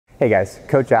Hey guys,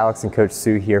 Coach Alex and Coach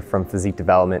Sue here from Physique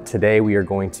Development. Today we are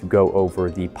going to go over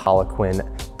the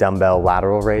Poliquin Dumbbell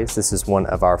Lateral Raise. This is one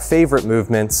of our favorite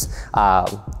movements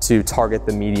to target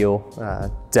the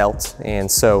medial delt. And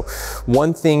so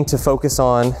one thing to focus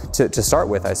on to start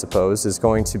with, I suppose, is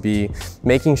going to be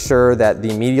making sure that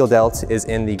the medial delt is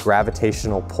in the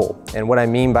gravitational pull. And what I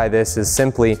mean by this is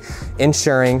simply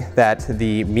ensuring that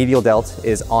the medial delt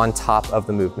is on top of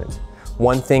the movement.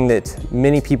 One thing that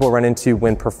many people run into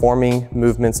when performing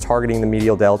movements targeting the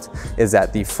medial delt is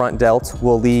that the front delt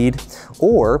will lead,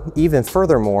 or even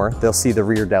furthermore, they'll see the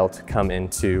rear delt come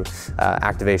into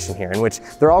activation here, in which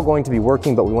they're all going to be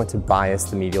working, but we want to bias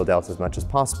the medial delt as much as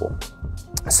possible.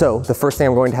 So the first thing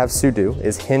I'm going to have Sue do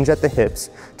is hinge at the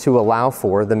hips to allow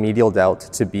for the medial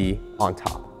delt to be on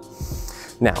top.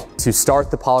 Now, to start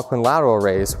the Poliquin lateral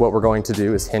raise, what we're going to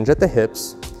do is hinge at the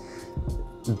hips,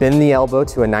 bend the elbow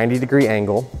to a 90-degree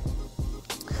angle.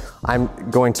 I'm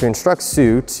going to instruct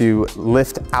Sue to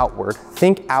lift outward.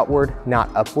 Think outward,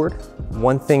 not upward.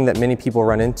 One thing that many people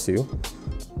run into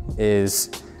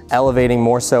is elevating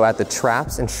more so at the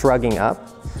traps and shrugging up.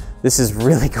 This is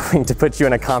really going to put you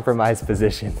in a compromised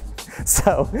position.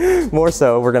 So more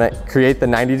so, we're gonna create the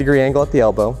 90-degree angle at the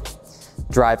elbow,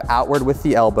 drive outward with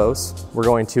the elbows. We're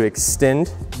going to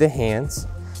extend the hands,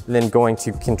 then going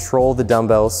to control the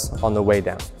dumbbells on the way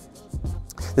down.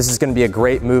 This is going to be a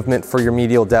great movement for your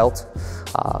medial delt,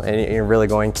 and you're really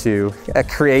going to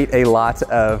create a lot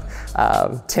of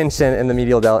tension in the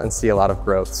medial delt and see a lot of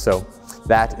growth. So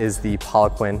that is the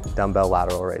Poliquin Dumbbell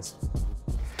Lateral Raise.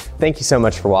 Thank you so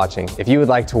much for watching. If you would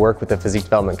like to work with a physique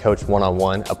development coach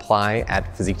one-on-one, apply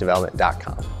at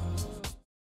physiquedevelopment.com.